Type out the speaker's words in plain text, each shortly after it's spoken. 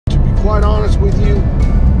quite honest with you,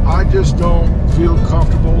 I just don't feel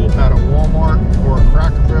comfortable at a Walmart or a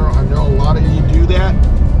Cracker Barrel. I know a lot of you do that.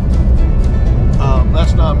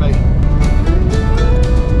 That's not me.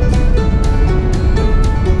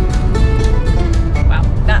 Wow,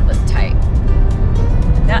 that was tight.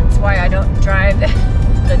 That's why I don't drive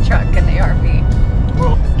the truck and the RV.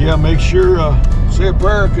 Well, yeah, make sure, say a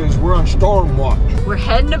prayer because we're on storm watch. We're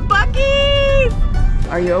heading to Buc-Ee'S!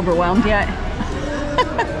 Are you overwhelmed yet?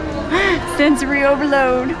 Sensory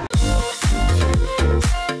overload.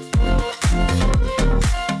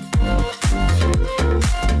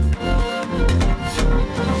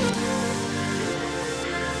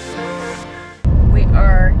 We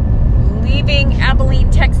are leaving Abilene,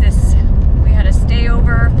 Texas. We had a stay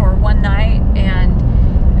over for one night and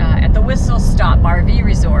at the Whistle Stop RV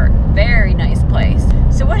Resort. Very nice place.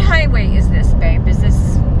 So what highway is this, babe? Is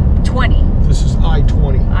this 20? This is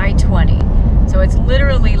I-20. I-20. So it's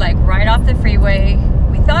literally like right off the freeway.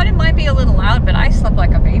 We thought it might be a little loud, but I slept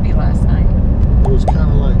like a baby last night. It was kind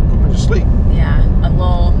of like put me to sleep. Yeah, a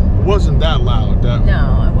little. It wasn't that loud.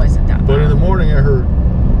 No, it wasn't that loud. But in the morning I heard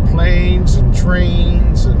planes and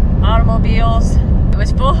trains and automobiles. It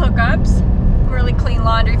was full hookups, really clean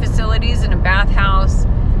laundry facilities and a bathhouse.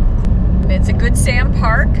 It's a Good Sam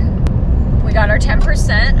park. We got our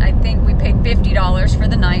 10%. I think we paid $50 for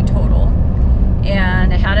the night total.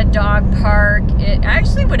 And it had a dog park. It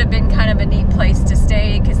actually would have been kind of a neat place to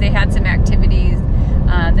stay because they had some activities.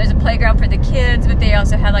 There's a playground for the kids, but they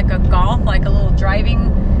also had like a golf, like a little driving,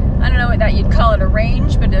 I don't know what that you'd call it, a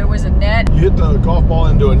range, but there was a net. you hit the golf ball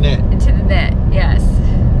into a net. Into the net, yes.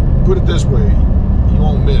 Put it this way, you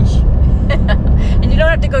won't miss. And you don't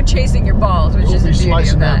have to go chasing your balls, which is the beauty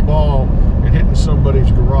slicing of that ball and hitting somebody's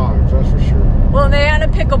garage, that's for sure. Well, they had a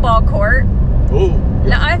pickleball court. Oh. Yeah.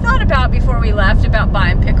 Now, I thought about before we left about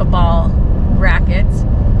buying pickleball rackets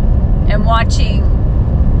and watching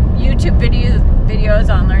YouTube videos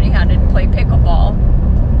on learning how to play pickleball,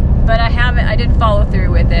 but I didn't follow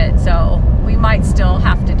through with it, so we might still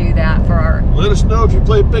have to do that for our... Let us know if you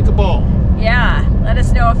play pickleball. Yeah, let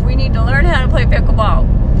us know if we need to learn how to play pickleball.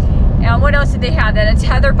 And what else did they have? Then a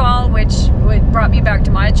tetherball, which brought me back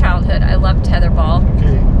to my childhood. I loved tetherball.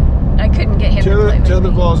 Okay. I couldn't get him to play with me.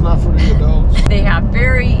 Tetherball is not for the adults. They have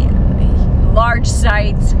very large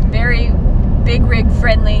sites, very big rig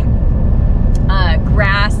friendly,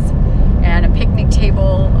 grass and a picnic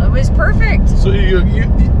table. It was perfect. So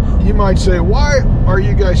you might say, why are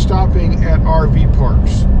you guys stopping at RV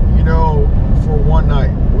parks, you know, for one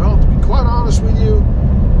night? Well, to be quite honest with you,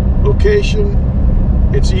 location,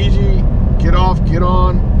 it's easy, get off, get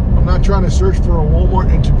on. I'm not trying to search for a Walmart,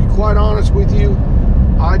 and to be quite honest with you,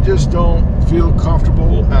 I just don't feel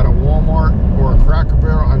comfortable at a Walmart or a Cracker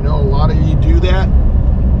Barrel. I know a lot of you do that.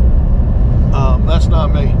 That's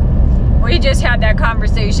not me. We just had that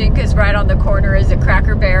conversation because right on the corner is a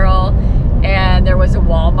Cracker Barrel and there was a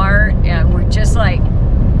Walmart, and we're just like,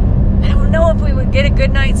 I don't know if we would get a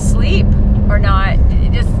good night's sleep or not.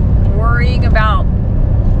 Just worrying about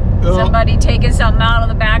somebody taking something out of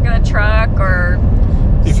the back of the truck, or...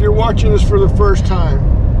 If you're watching this for the first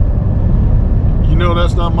time, you know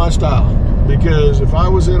that's not my style. Because if I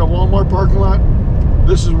was in a Walmart parking lot,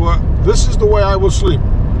 this is the way I will sleep.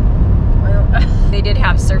 Well, they did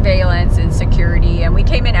have surveillance and security, and we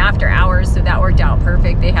came in after hours, so that worked out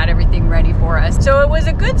perfect. They had everything ready for us. So it was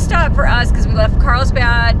a good stop for us because we left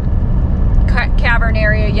Carlsbad Cavern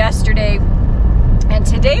area yesterday, and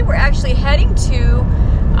today we're actually heading to,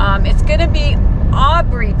 it's going to be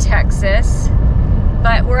Aubrey, Texas,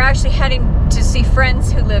 but we're actually heading to see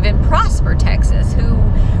friends who live in Prosper, Texas, who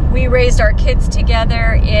we raised our kids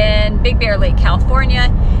together in Big Bear Lake,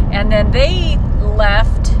 California, and then they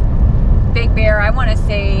left Big Bear, I want to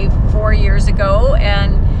say 4 years ago,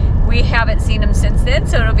 and we haven't seen them since then,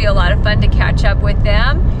 so it'll be a lot of fun to catch up with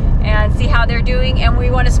them and see how they're doing, and we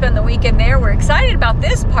want to spend the weekend there. We're excited about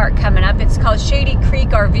this park coming up. It's called Shady Creek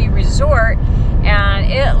RV Resort,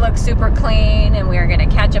 and it looks super clean, and we are going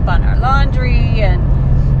to catch up on our laundry and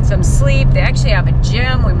some sleep. They actually have a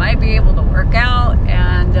gym. We might be able to work out,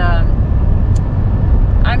 and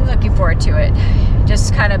I'm looking forward to it.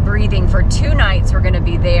 Just kind of breathing for 2 nights. We're going to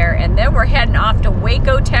be there, and then we're heading off to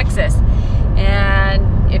Waco, Texas.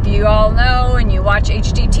 And if you all know and you watch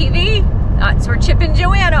HGTV, that's where Chip and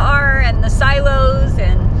Joanna are, and the silos,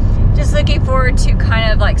 and just looking forward to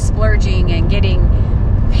kind of like splurging and getting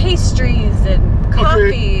pastries and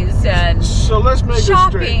coffees and so let's make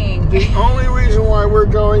shopping. It straight. The only reason why we're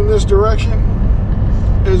going this direction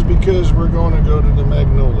is because we're going to go to the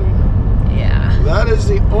Magnolia. Yeah. That is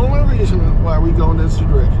the only reason why we go in this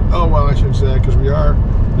direction. Oh, well, I shouldn't say that because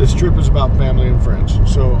this trip is about family and friends.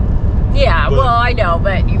 So I know,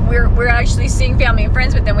 but we're actually seeing family and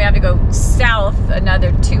friends, but then we have to go south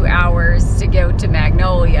another 2 hours to go to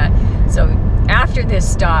Magnolia. So after this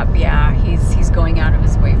stop, yeah, he's going out of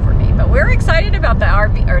his way for me. But we're excited about the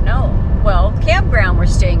campground we're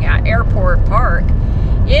staying at, Airport Park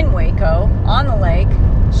in Waco on the lake.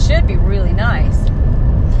 Should be really nice.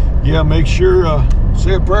 Yeah, make sure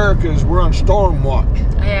say a prayer because we're on storm watch.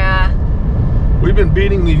 Yeah. We've been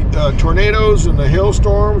beating the tornadoes and the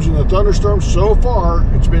hailstorms and the thunderstorms so far.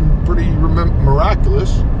 It's been pretty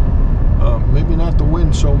miraculous. Maybe not the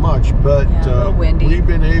wind so much, but windy. We've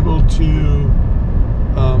been able to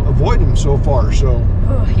avoid them so far. So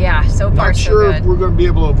yeah, so far not sure so good. If we're going to be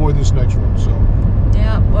able to avoid this next one. So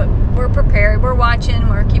yeah, but we're prepared. We're watching.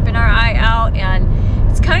 We're keeping our eye out, and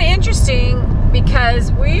it's kind of interesting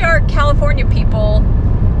because we are California people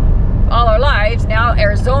all our lives. Now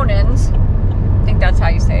Arizonans. I think that's how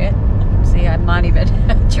you say it. See, I'm not even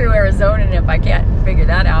a true Arizonan if I can't figure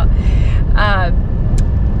that out.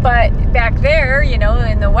 But back there, you know,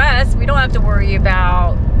 in the West, we don't have to worry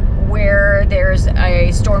about where there's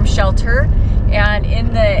a storm shelter. And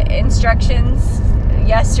in the instructions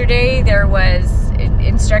yesterday, there was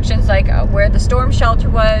instructions like where the storm shelter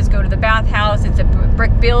was, go to the bathhouse. It's a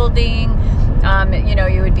brick building. You know,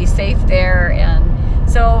 you would be safe there. And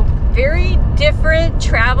so very different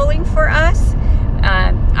traveling for us.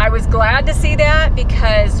 I was glad to see that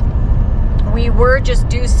because we were just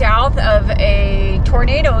due south of a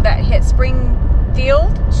tornado that hit Springdale,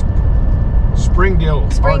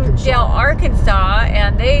 Arkansas,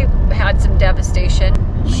 and they had some devastation.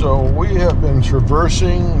 So we have been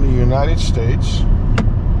traversing the United States,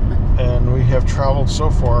 and we have traveled so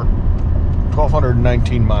far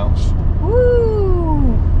 1,219 miles.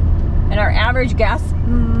 Woo! And our average gas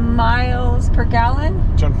miles per gallon?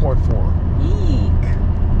 10.4. Eek.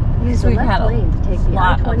 Use We've the had left lane to take the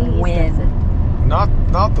lot of I-20 East wind. exit.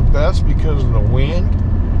 Not the best because of the wind,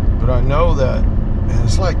 but I know that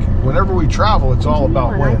it's like whenever we travel, it's all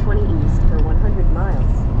about wind. I-20 East for 100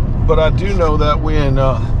 miles. But I do know that when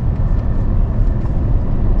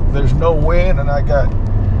there's no wind and I got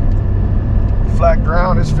flat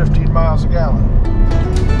ground, it's 15 miles a gallon.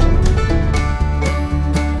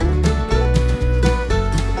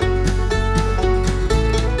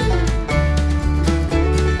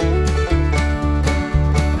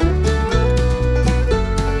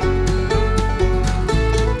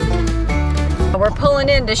 We're pulling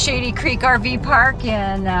into Shady Creek RV Park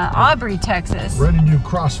in Aubrey, Texas. Ready to do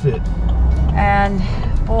CrossFit. And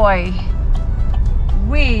boy,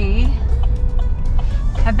 we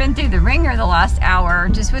have been through the ringer the last hour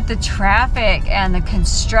just with the traffic and the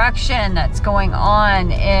construction that's going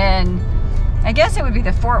on in, I guess it would be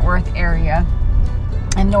the Fort Worth area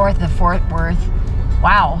and north of Fort Worth.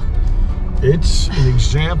 Wow. It's an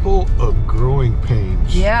example of growing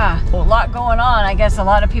pains. Yeah, a lot going on. I guess a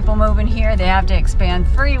lot of people moving here. They have to expand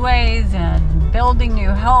freeways and building new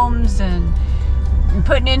homes and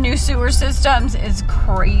putting in new sewer systems. It's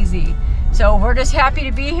crazy. So we're just happy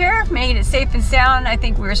to be here, made it safe and sound. I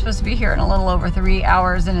think we were supposed to be here in a little over 3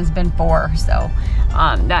 hours and it's been 4. So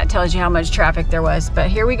that tells you how much traffic there was. But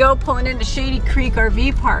here we go, pulling into Shady Creek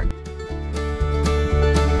RV Park.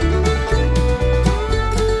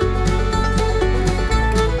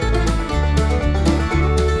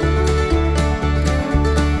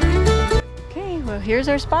 Here's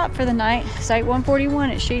our spot for the night, Site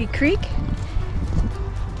 141 at Shady Creek.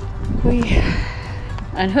 We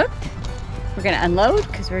unhooked. We're gonna unload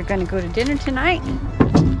because we're gonna go to dinner tonight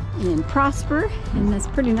in Prosper, and that's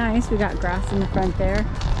pretty nice. We got grass in the front there.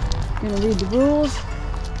 Gonna read the rules,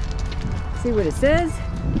 see what it says,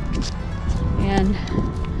 and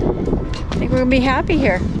I think we're gonna be happy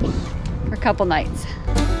here for a couple nights.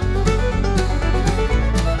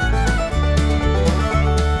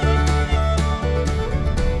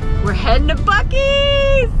 We're heading to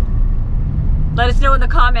Buc-Ee'S! Let us know in the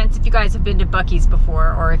comments if you guys have been to Buc-Ee'S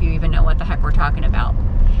before or if you even know what the heck we're talking about.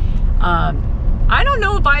 I don't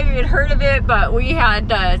know if I had heard of it, but we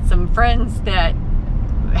had some friends that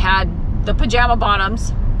had the pajama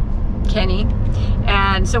bottoms, Kenny,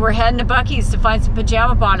 and so we're heading to Buc-Ee'S to find some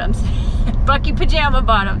pajama bottoms. Bucky pajama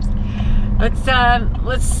bottoms.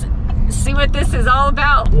 Let's see what this is all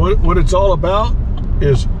about. What it's all about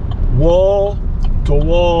is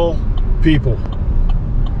wall-to-wall people.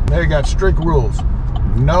 They got strict rules.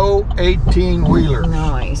 No 18-wheelers.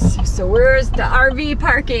 Nice. So where's the RV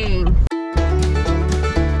parking?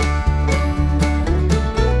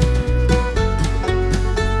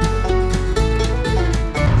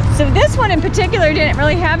 So this one in particular didn't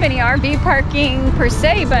really have any RV parking per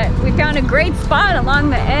se, but we found a great spot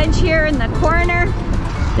along the edge here in the corner.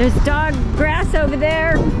 There's dog grass over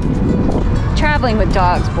there. Traveling with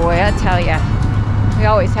dogs, boy, I tell ya. We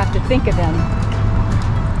always have to think of them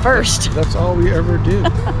first. That's all we ever do.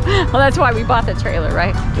 Well, that's why we bought the trailer,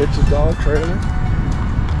 right? It's a dog trailer.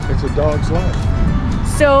 It's a dog's life.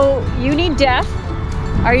 So you need DEF.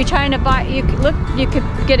 Are you trying to buy? You could look. You could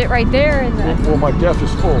get it right there in the. Well, my DEF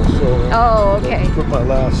is full, so. Oh, okay. Let's put my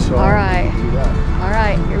last. So all right. Do that. All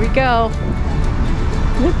right. Here we go.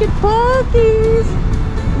 Look at puppies.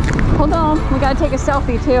 Hold on. We gotta take a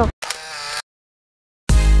selfie too.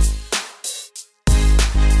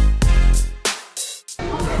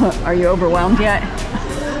 Are you overwhelmed yet?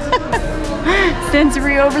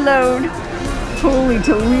 Sensory overload. Holy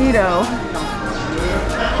Toledo.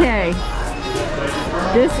 Okay.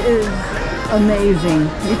 This is amazing.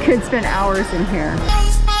 You could spend hours in here.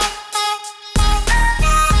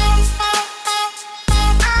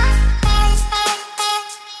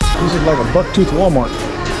 This is like a buck-tooth Walmart.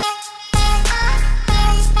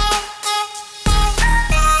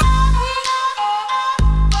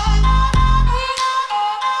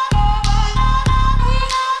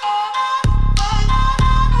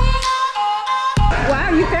 Wow,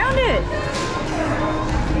 you found it.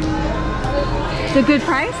 It's a good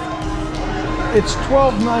price? It's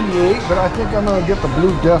 $12.98, but I think I'm gonna get the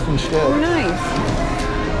blue DEF instead. Oh, nice.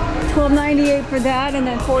 $12.98 for that, and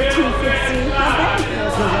then $14.60. Not bad.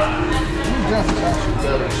 Blue DEF is actually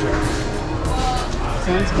better, so.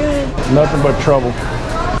 Sounds good. Nothing but trouble.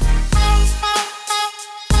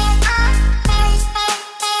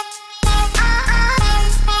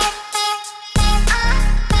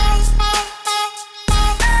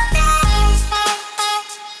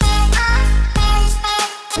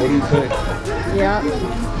 What do you think? Yeah.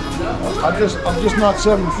 I'm just not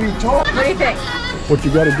 7 feet tall. What do you think? What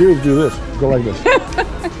you got to do is do this. Go like this.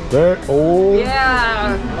 There. Oh.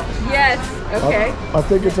 Yeah. Yes. Okay. I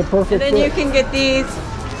think it's a perfect And then you fit. can get these.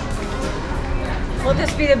 Will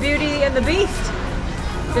this be the Beauty and the Beast?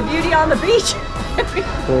 The Beauty on the beach.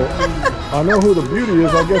 Well, I know who the beauty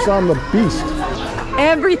is. I guess I'm the beast.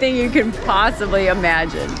 Everything you can possibly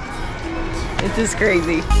imagine. It's just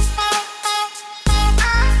crazy.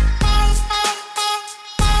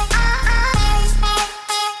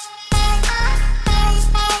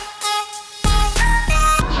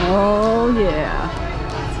 Oh yeah.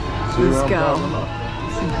 See Let's what I'm go. talking about?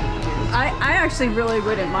 I actually really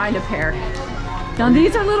wouldn't mind a pair. Now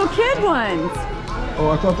these are little kid ones. Oh,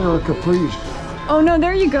 I thought they were capris. Oh no,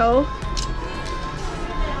 there you go.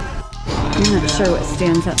 I'm not sure what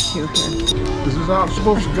Stan's up to here. Is this how it's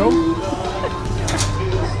supposed to go?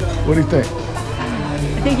 What do you think?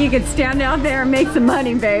 I think you could stand out there and make some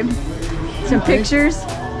money, babe. Some pictures.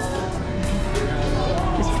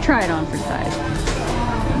 Just try it on for size.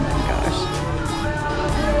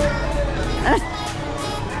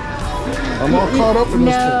 I'm all caught up in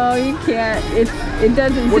this No, you can't. It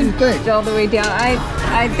doesn't What do you think? all the way down.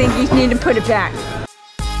 I think you need to put it back.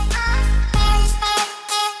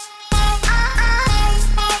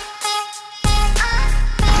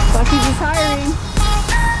 Buc-Ee'S is hiring.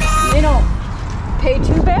 They don't pay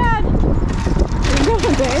too bad. You're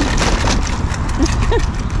going, babe.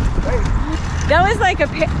 That was like a,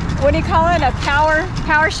 what do you call it? A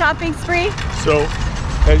power shopping spree? So,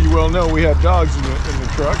 as you well know, we had dogs in the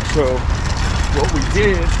truck. So, what we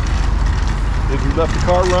did is we left the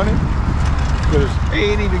car running because it's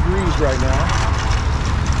 80 degrees right now,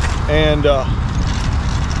 and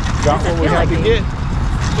got what we had to get.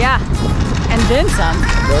 Yeah, and then some.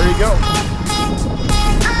 There you go.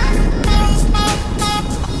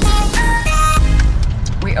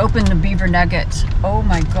 We opened the beaver nuggets. Oh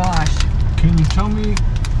my gosh. Can you tell me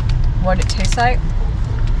What it tastes like?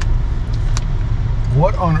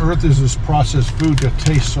 what on earth is this processed food that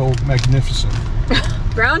tastes so magnificent?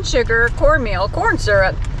 Brown sugar, cornmeal, corn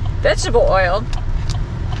syrup, vegetable oil.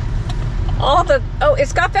 Oh,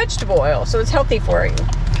 it's got vegetable oil, so it's healthy for you.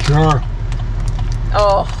 Sure.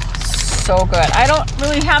 Oh, so good. I don't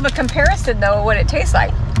really have a comparison though of what it tastes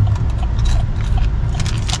like.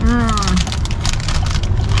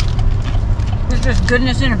 It's just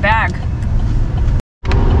goodness in a bag.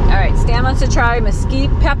 All right, Stan wants to try mesquite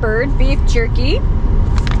peppered beef jerky.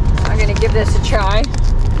 I'm gonna give this a try.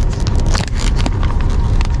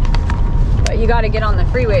 But you gotta get on the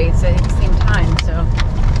freeways at the same time, so.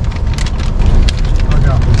 I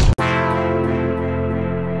got this.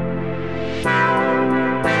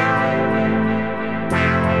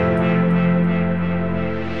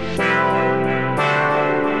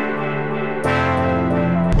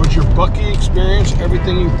 Was your Buc-Ee'S experience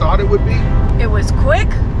everything you thought it would be? It was quick,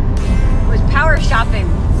 it was power shopping,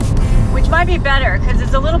 which might be better because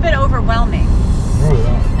it's a little bit overwhelming. Oh,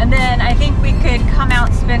 yeah. And then I think we could come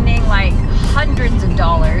out spending like hundreds of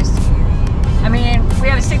dollars. I mean, we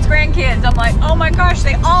have 6 grandkids. I'm like, oh my gosh,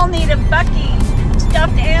 they all need a Buc-Ee'S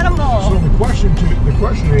stuffed animal. So the question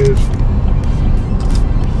is,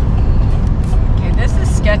 okay, this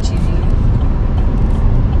is sketchy, dude.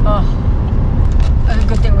 Oh, that's a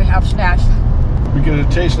good thing we have snacks. because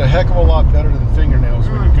it tastes a heck of a lot better than fingernails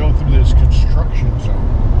when you go through this construction zone.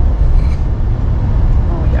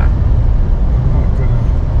 Oh yeah. I'm not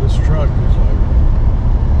gonna. This truck is like.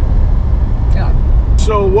 Yeah.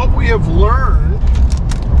 So what we have learned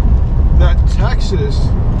that Texas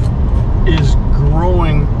is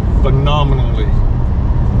growing phenomenally.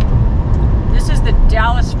 This is the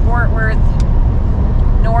Dallas-Fort Worth,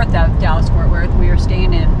 north of Dallas-Fort Worth. We are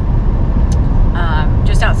staying in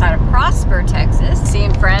just outside of Prosper, Texas.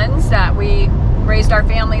 Seeing friends that we raised our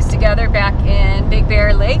families together back in Big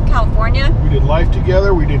Bear Lake, California. We did life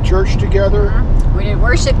together. We did church together. We did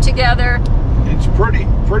worship together. It's pretty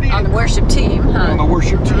On the worship team, huh? on the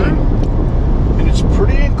worship team, and it's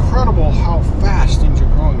pretty incredible how fast things are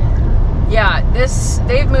growing out here. Yeah,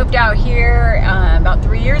 they've moved out here about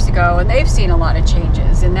 3 years ago, and they've seen a lot of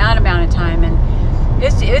changes in that amount of time, and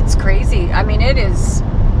it's crazy. I mean, it is.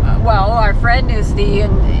 Well, our friend is the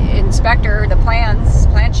inspector, the plan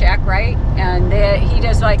check, right? And he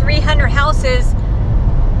does like 300 houses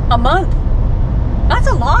a month. That's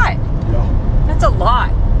a lot. Yeah. That's a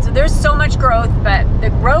lot. So there's so much growth, but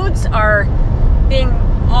the roads are being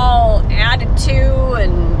all added to,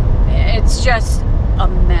 and it's just a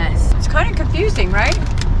mess. It's kind of confusing, right? A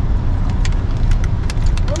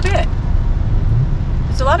little bit.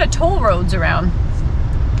 There's a lot of toll roads around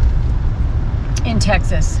in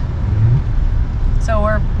Texas. So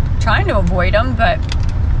we're trying to avoid them, but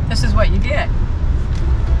this is what you get.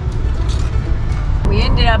 We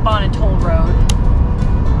ended up on a toll road.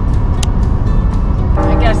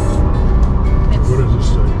 I guess it's, What does this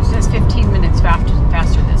say? it says 15 minutes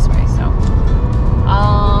faster this way, so.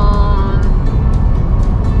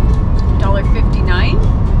 $1.59?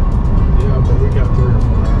 Yeah, but we got 3 or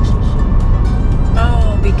 4 axles.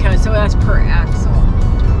 Oh, because, so that's per axle.